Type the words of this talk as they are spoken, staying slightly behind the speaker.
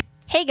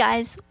Hey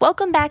guys,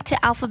 welcome back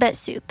to Alphabet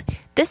Soup.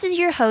 This is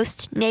your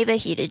host, Neva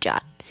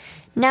Hidajat.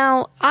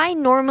 Now, I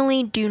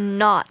normally do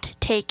not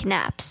take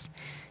naps,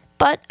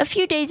 but a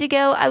few days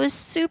ago I was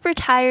super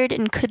tired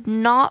and could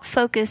not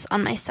focus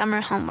on my summer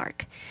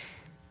homework.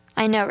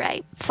 I know,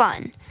 right?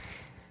 Fun.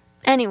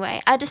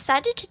 Anyway, I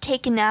decided to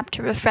take a nap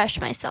to refresh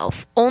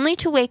myself, only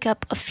to wake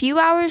up a few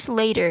hours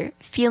later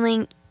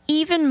feeling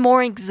even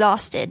more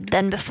exhausted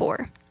than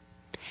before.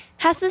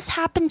 Has this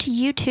happened to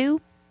you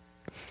too?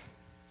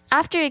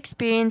 After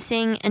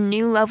experiencing a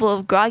new level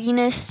of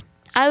grogginess,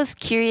 I was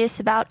curious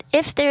about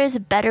if there is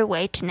a better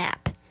way to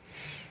nap.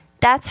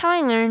 That's how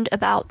I learned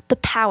about the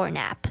power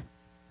nap.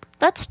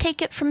 Let's take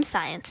it from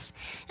science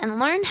and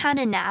learn how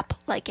to nap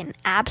like an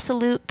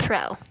absolute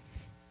pro.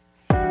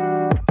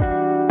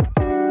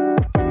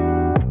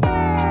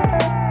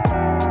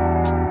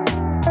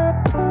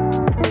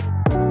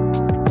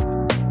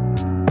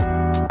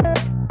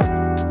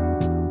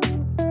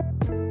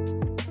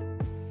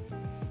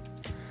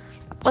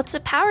 What's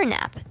a power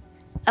nap?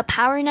 A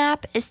power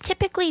nap is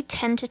typically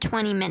 10 to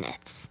 20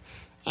 minutes,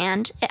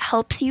 and it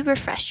helps you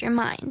refresh your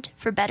mind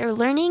for better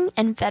learning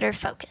and better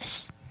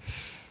focus.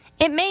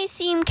 It may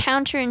seem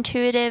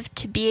counterintuitive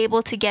to be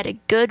able to get a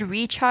good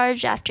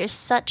recharge after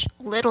such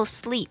little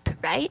sleep,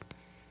 right?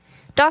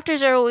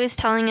 Doctors are always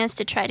telling us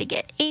to try to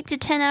get 8 to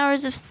 10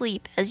 hours of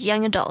sleep as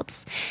young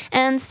adults,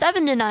 and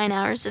 7 to 9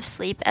 hours of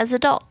sleep as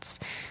adults.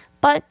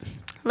 But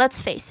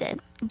let's face it,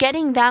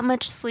 getting that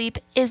much sleep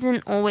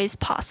isn't always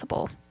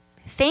possible.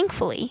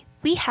 Thankfully,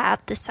 we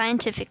have the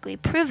scientifically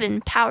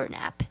proven power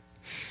nap.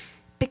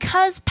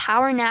 Because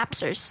power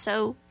naps are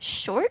so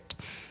short,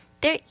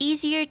 they're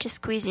easier to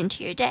squeeze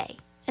into your day,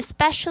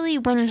 especially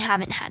when you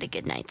haven't had a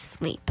good night's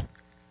sleep.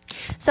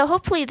 So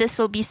hopefully this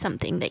will be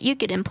something that you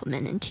could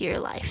implement into your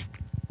life.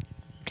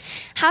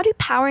 How do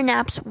power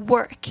naps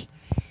work?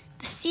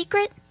 The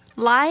secret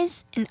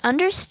lies in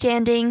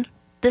understanding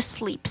the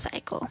sleep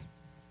cycle.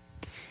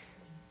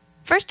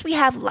 First, we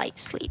have light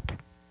sleep.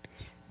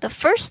 The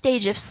first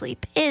stage of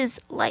sleep is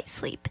light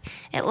sleep.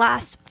 It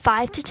lasts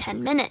 5 to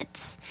 10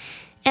 minutes.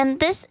 And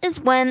this is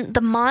when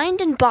the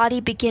mind and body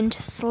begin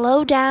to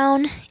slow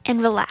down and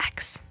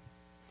relax.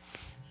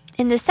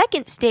 In the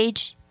second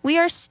stage, we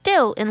are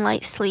still in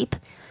light sleep,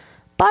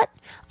 but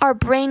our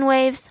brain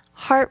waves,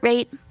 heart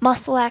rate,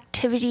 muscle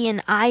activity,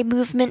 and eye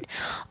movement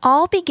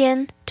all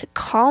begin to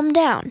calm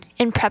down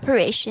in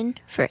preparation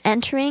for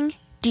entering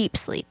deep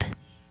sleep.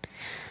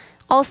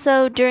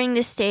 Also, during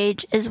this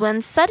stage is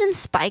when sudden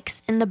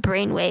spikes in the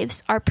brain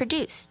waves are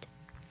produced.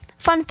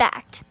 Fun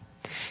fact,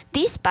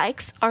 these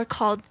spikes are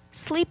called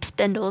sleep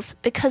spindles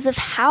because of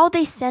how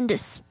they send a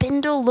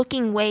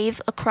spindle-looking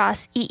wave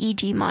across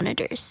EEG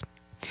monitors.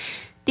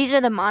 These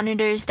are the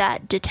monitors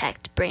that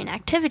detect brain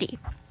activity.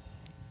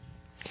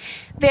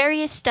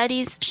 Various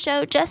studies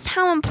show just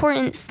how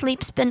important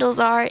sleep spindles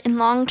are in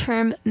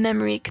long-term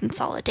memory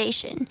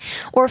consolidation,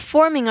 or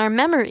forming our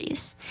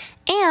memories,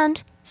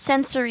 and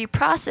sensory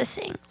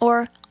processing,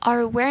 or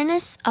our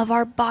awareness of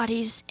our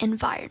body's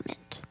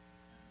environment.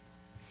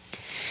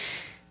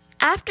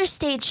 After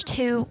stage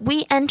 2,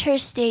 we enter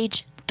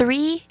stage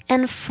 3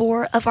 and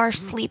 4 of our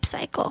sleep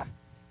cycle.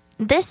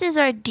 This is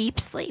our deep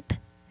sleep.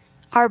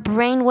 Our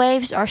brain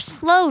waves are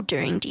slow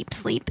during deep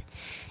sleep,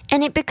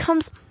 and it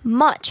becomes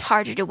much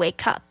harder to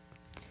wake up.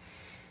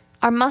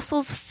 Our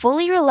muscles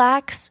fully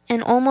relax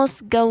and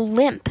almost go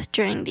limp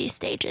during these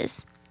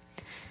stages.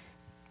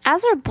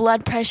 As our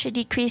blood pressure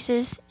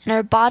decreases and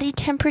our body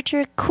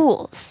temperature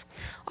cools,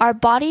 our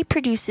body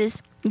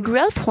produces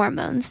growth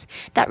hormones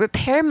that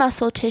repair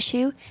muscle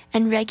tissue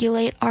and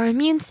regulate our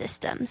immune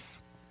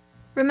systems.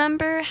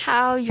 Remember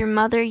how your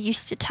mother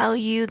used to tell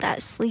you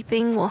that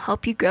sleeping will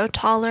help you grow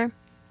taller?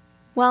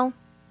 Well,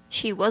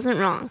 she wasn't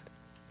wrong.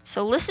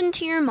 So listen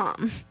to your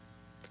mom.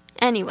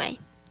 Anyway,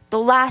 the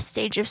last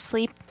stage of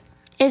sleep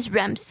is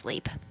REM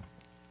sleep.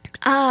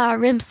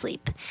 REM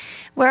sleep,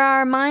 where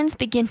our minds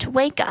begin to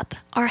wake up,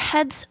 our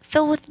heads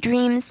fill with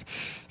dreams,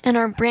 and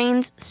our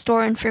brains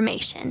store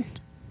information.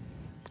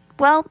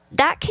 Well,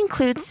 that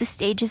concludes the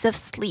stages of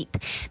sleep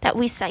that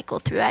we cycle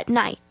through at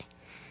night.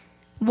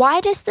 Why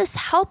does this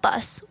help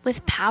us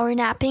with power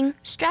napping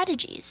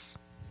strategies?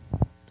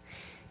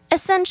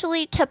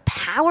 Essentially, to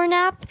power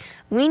nap,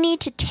 we need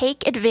to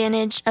take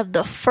advantage of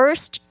the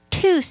first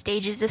 2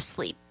 stages of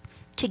sleep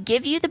to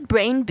give you the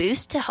brain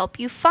boost to help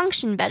you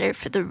function better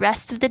for the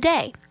rest of the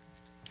day.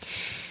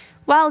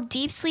 While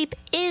deep sleep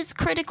is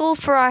critical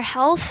for our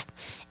health,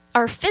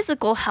 our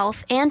physical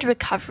health and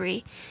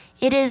recovery,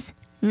 it is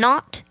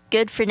not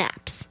good for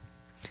naps.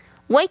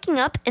 Waking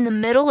up in the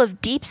middle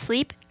of deep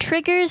sleep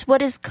triggers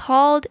what is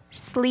called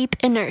sleep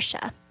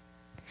inertia.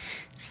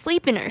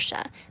 Sleep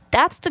inertia,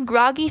 that's the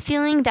groggy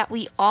feeling that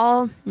we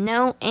all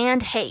know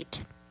and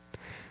hate.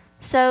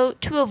 So,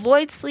 to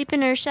avoid sleep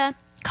inertia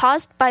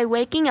caused by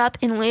waking up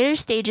in later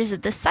stages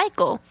of the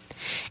cycle,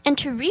 and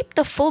to reap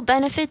the full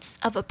benefits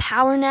of a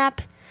power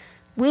nap,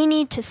 we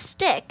need to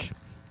stick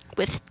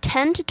with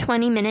 10 to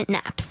 20 minute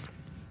naps.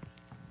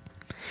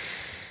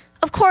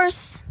 Of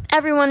course,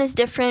 everyone is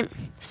different,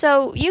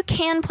 So you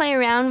can play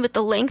around with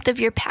the length of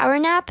your power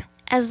nap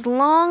as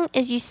long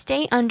as you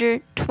stay under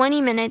 20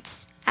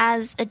 minutes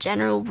as a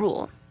general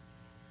rule.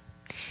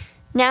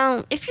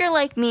 Now, if you're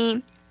like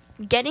me,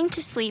 getting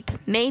to sleep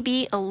may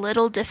be a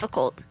little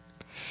difficult,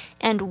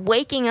 and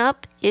waking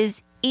up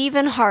is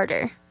even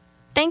harder.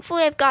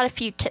 Thankfully, I've got a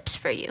few tips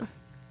for you.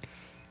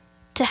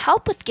 To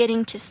help with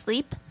getting to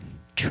sleep,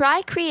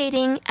 try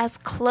creating as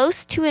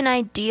close to an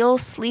ideal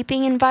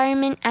sleeping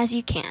environment as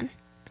you can.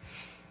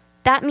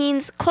 That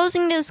means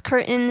closing those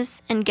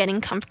curtains and getting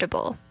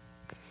comfortable.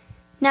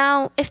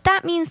 Now, if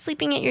that means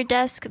sleeping at your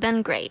desk,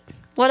 then great.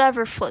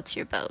 Whatever floats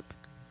your boat.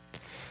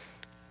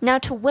 Now,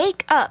 to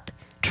wake up,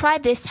 try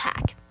this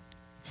hack.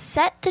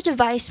 Set the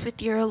device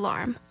with your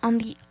alarm on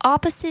the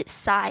opposite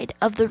side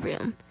of the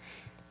room.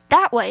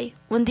 That way,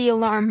 when the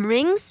alarm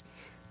rings,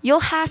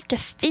 you'll have to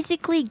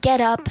physically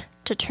get up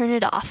to turn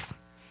it off.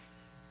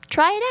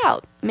 Try it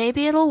out.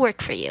 Maybe it'll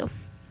work for you.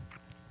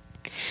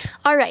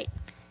 All right,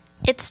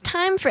 it's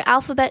time for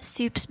Alphabet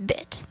Soup's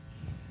bit.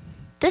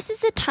 This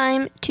is a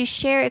time to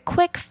share a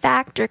quick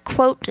fact or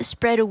quote to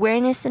spread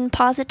awareness and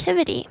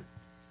positivity.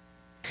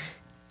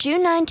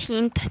 June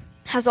 19th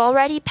has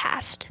already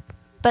passed,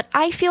 but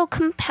I feel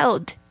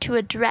compelled to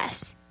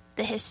address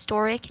the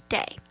historic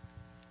day.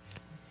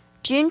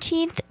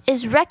 Juneteenth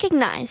is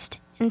recognized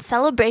in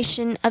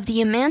celebration of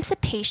the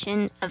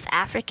emancipation of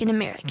African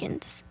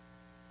Americans.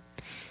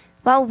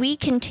 While we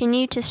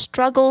continue to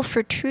struggle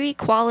for true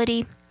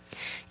equality,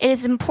 it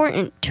is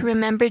important to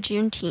remember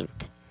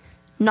Juneteenth,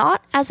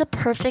 not as a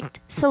perfect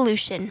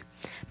solution,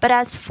 but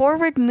as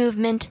forward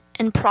movement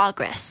and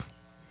progress,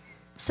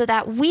 so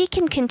that we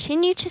can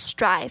continue to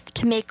strive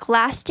to make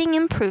lasting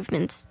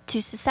improvements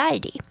to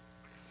society.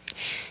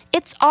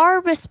 It's our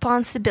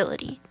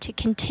responsibility to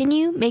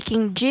continue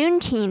making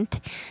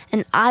Juneteenth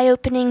an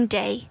eye-opening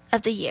day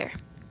of the year.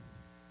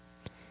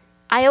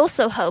 I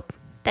also hope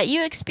that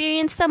you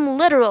experience some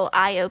literal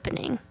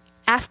eye-opening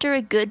after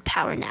a good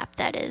power nap,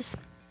 that is.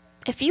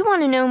 If you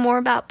want to know more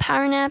about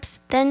power naps,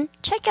 then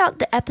check out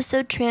the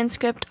episode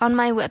transcript on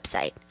my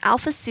website,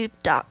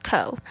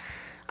 alphasoup.co.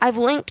 I've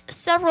linked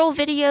several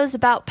videos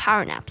about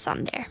power naps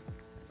on there.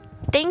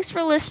 Thanks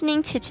for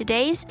listening to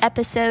today's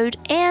episode,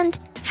 and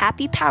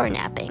happy power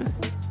napping.